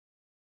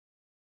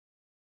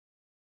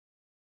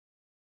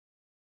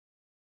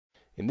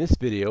In this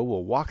video,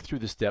 we'll walk through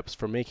the steps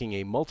for making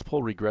a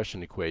multiple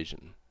regression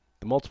equation.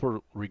 The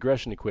multiple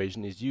regression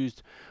equation is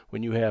used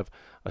when you have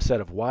a set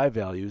of y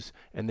values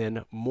and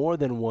then more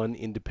than one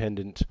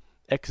independent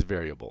x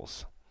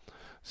variables.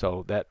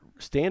 So that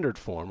standard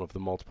form of the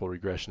multiple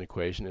regression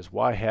equation is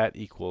y hat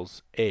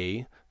equals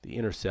a, the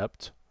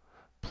intercept,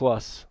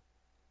 plus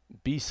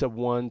b sub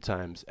 1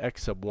 times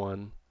x sub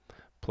 1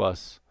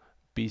 plus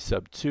b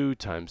sub 2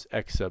 times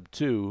x sub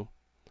 2,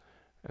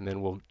 and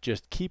then we'll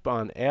just keep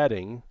on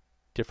adding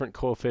different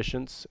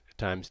coefficients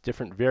times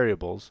different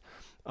variables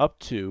up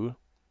to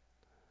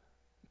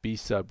b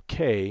sub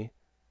k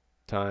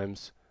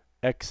times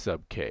x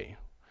sub k.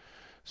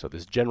 So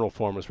this general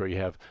form is where you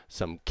have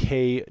some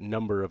k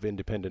number of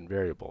independent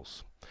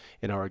variables.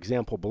 In our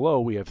example below,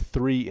 we have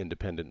 3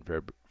 independent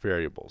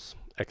variables,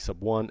 x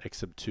sub 1, x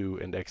sub 2,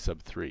 and x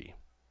sub 3.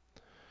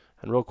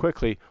 And real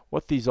quickly,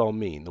 what these all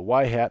mean. The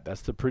y hat,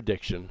 that's the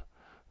prediction.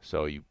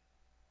 So you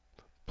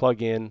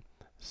plug in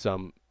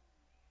some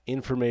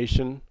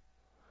information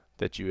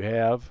that you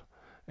have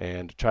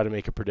and try to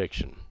make a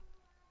prediction.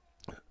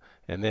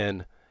 And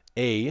then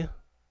a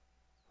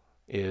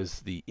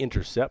is the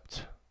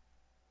intercept.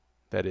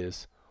 That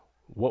is,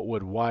 what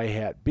would y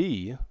hat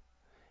be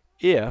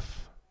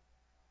if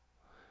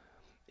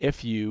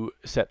you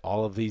set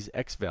all of these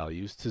x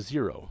values to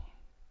 0.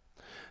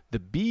 The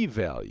b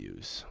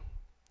values,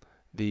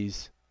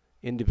 these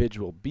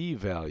individual b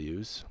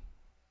values,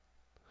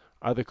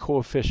 are the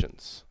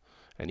coefficients,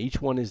 and each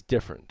one is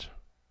different.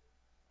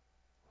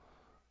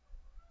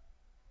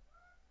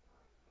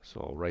 So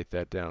I'll write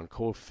that down,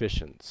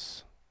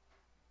 coefficients,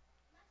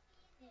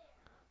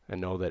 and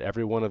know that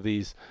every one of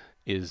these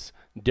is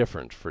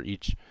different for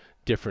each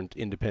different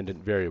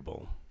independent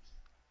variable.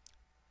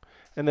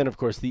 And then of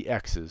course the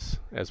x's,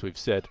 as we've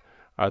said,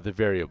 are the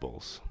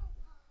variables.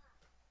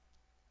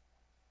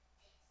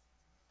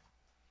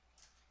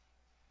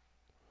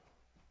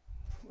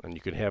 And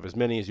you can have as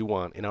many as you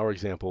want. In our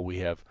example, we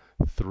have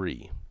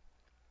 3.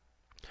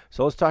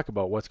 So let's talk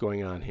about what's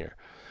going on here.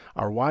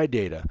 Our y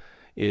data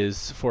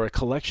is for a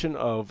collection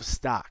of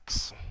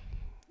stocks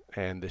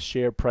and the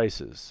share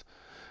prices.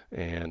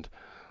 And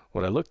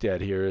what I looked at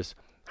here is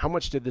how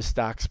much did the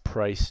stock's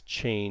price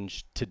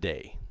change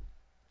today?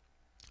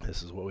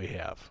 This is what we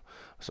have.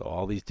 So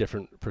all these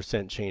different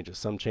percent changes.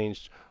 Some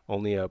changed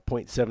only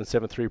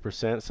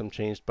 0.773%, some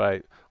changed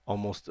by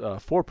almost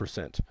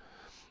 4%,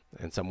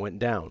 and some went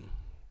down.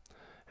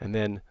 And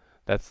then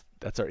that's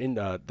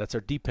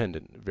our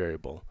dependent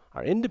variable.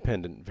 Our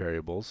independent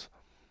variables,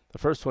 the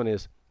first one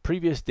is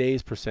previous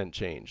day's percent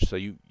change. So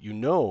you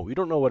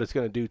don't know what it's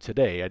going to do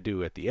today. I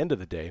do at the end of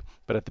the day,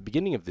 but at the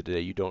beginning of the day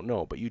you don't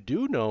know. But you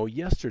do know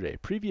yesterday,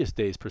 previous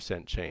day's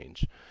percent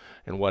change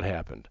and what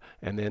happened.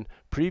 And then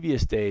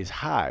previous day's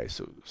high.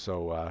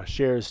 So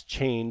shares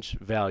change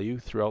value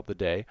throughout the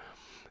day,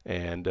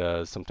 and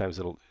sometimes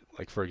it'll,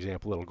 like for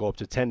example, it'll go up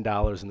to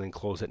 $10 and then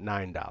close at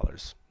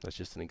 $9. That's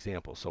just an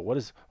example. So what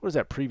is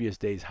that previous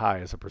day's high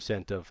as a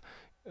percent of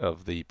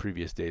the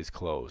previous day's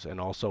close? And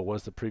also,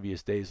 was the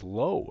previous day's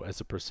low as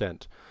a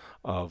percent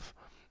of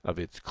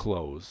its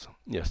close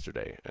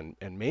yesterday?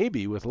 And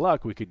maybe with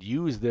luck we could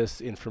use this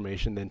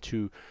information then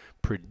to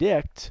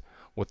predict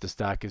what the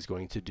stock is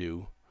going to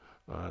do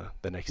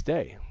the next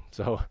day.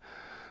 So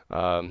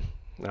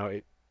now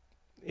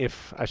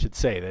if I should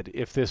say that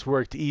if this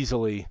worked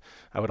easily,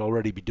 I would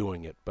already be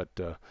doing it. But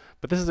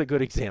this is a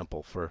good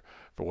example for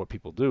what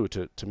people do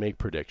to make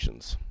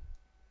predictions.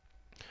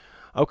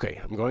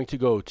 Okay, I'm going to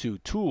go to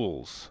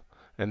Tools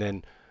and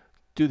then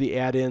do the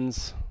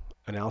Add-ins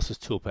Analysis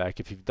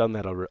Toolpack. If you've done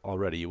that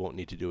already, you won't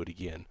need to do it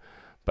again.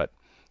 But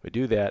we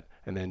do that,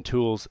 and then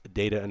Tools,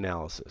 Data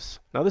Analysis.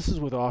 Now this is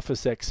with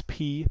Office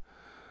XP,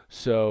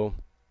 so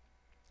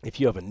if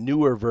you have a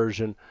newer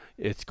version,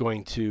 it's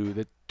going to,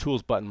 the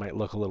Tools button might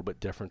look a little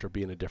bit different or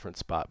be in a different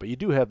spot, but you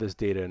do have this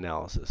data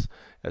analysis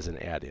as an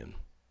add-in.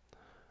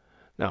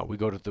 Now we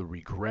go to the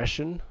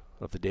regression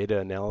of the data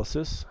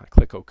analysis. I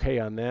click OK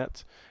on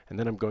that, and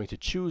then I'm going to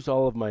choose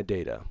all of my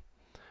data.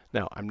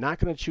 Now I'm not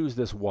going to choose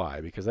this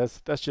y because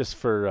that's just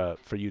for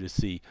you to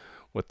see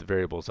what the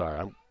variables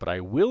are. But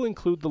I will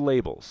include the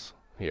labels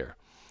here.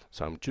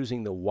 So I'm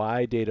choosing the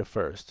y data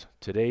first,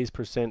 today's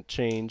percent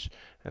change,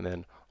 and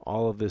then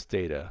all of this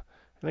data,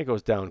 and it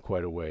goes down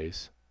quite a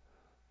ways.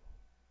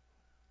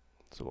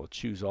 So we'll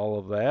choose all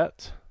of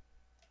that,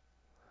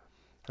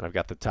 and I've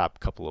got the top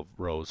couple of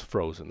rows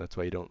frozen. That's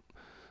why you don't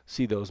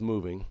see those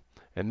moving.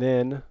 And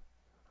then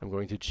I'm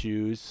going to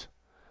choose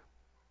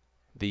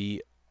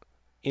the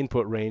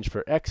input range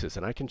for x's,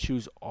 and I can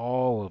choose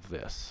all of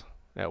this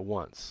at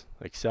once.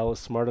 Excel is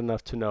smart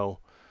enough to know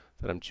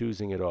that I'm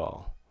choosing it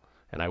all.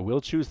 And I will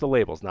choose the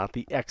labels, not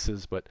the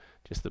x's, but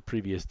just the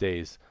previous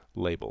day's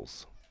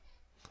labels.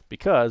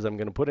 Because I'm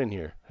going to put in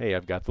here, hey,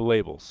 I've got the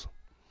labels.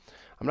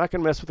 I'm not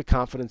going to mess with the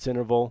confidence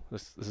interval.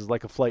 This is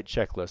like a flight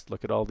checklist.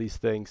 Look at all these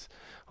things,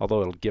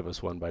 although it'll give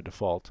us one by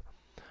default.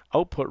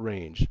 Output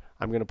range.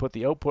 I'm going to put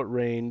the output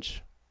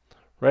range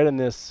right in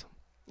this.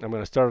 I'm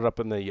going to start it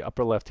up in the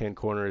upper left-hand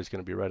corner. It's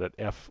going to be right at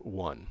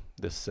F1,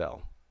 this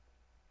cell.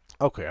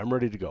 Okay, I'm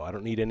ready to go. I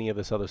don't need any of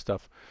this other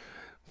stuff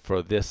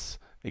for this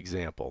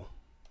example.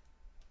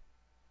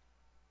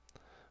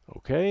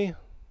 Okay,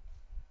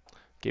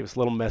 gave us a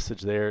little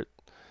message there,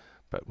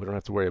 but we don't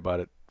have to worry about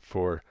it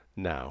for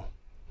now.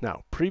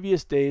 Now,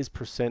 previous days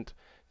percent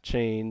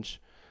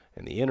change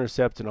and the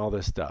intercept and all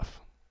this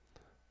stuff.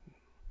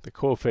 The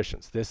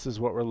coefficients, this is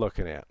what we're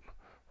looking at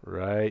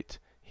right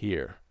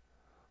here,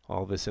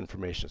 all this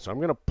information. So I'm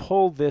going to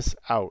pull this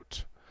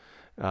out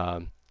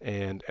and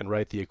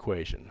write the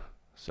equation.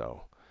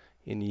 So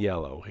in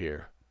yellow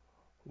here,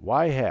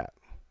 y hat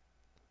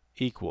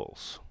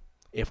equals,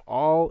 if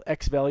all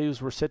x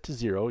values were set to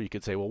 0, you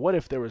could say, well, what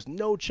if there was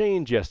no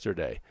change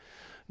yesterday?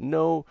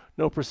 No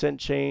percent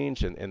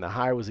change, and the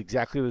high was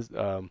exactly was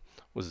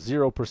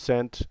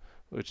 0%,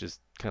 which is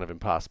kind of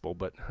impossible,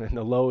 but and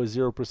the low is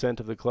 0%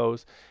 of the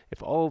close.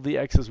 If all of the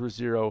x's were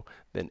 0,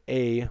 then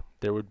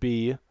there would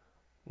be,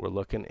 we're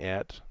looking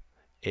at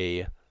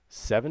a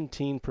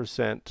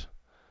 17%,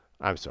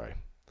 I'm sorry,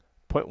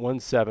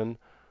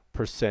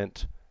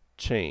 0.17%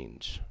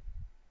 change.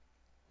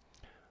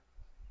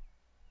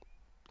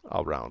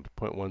 I'll round,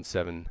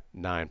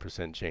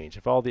 0.179% change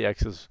if all the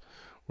x's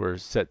were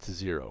set to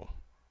 0.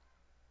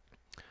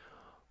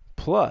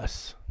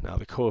 Plus, now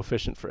the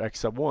coefficient for x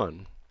sub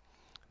 1,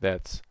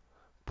 that's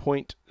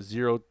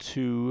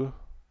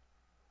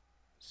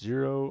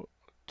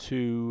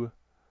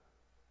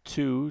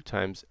 0.02022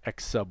 times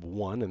x sub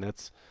 1, and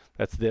that's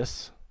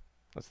this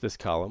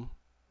column.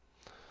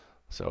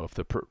 So if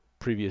the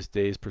previous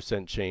day's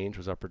percent change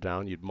was up or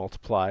down, you'd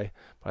multiply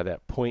by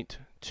that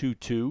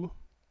 0.22,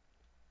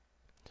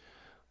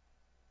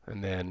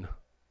 and then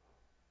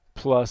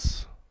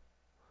plus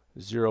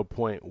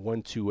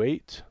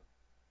 0.128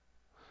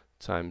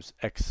 times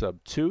x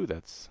sub 2,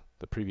 that's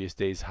the previous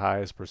day's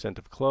highest percent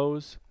of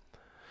close,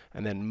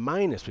 and then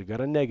minus, we've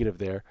got a negative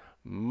there,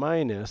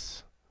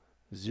 minus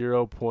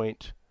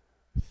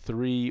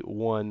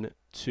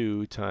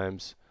 0.312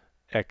 times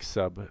x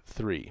sub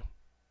 3.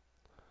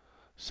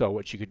 So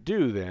what you could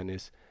do then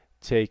is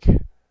take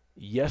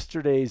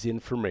yesterday's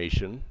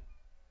information,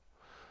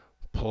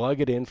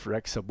 plug it in for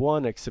x sub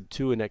 1, x sub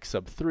 2, and x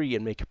sub 3,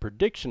 and make a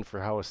prediction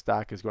for how a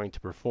stock is going to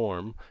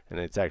perform, and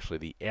it's actually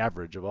the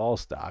average of all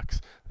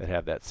stocks that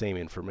have that same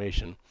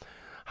information,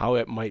 how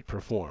it might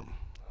perform.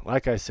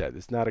 Like I said,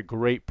 it's not a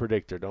great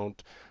predictor.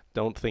 Don't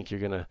think you're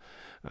gonna,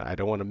 I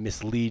don't want to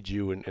mislead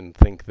you and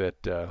think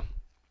that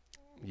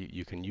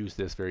you can use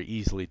this very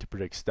easily to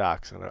predict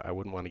stocks, and I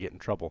wouldn't want to get in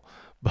trouble.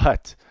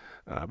 But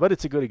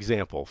it's a good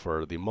example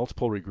for the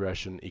multiple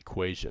regression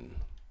equation.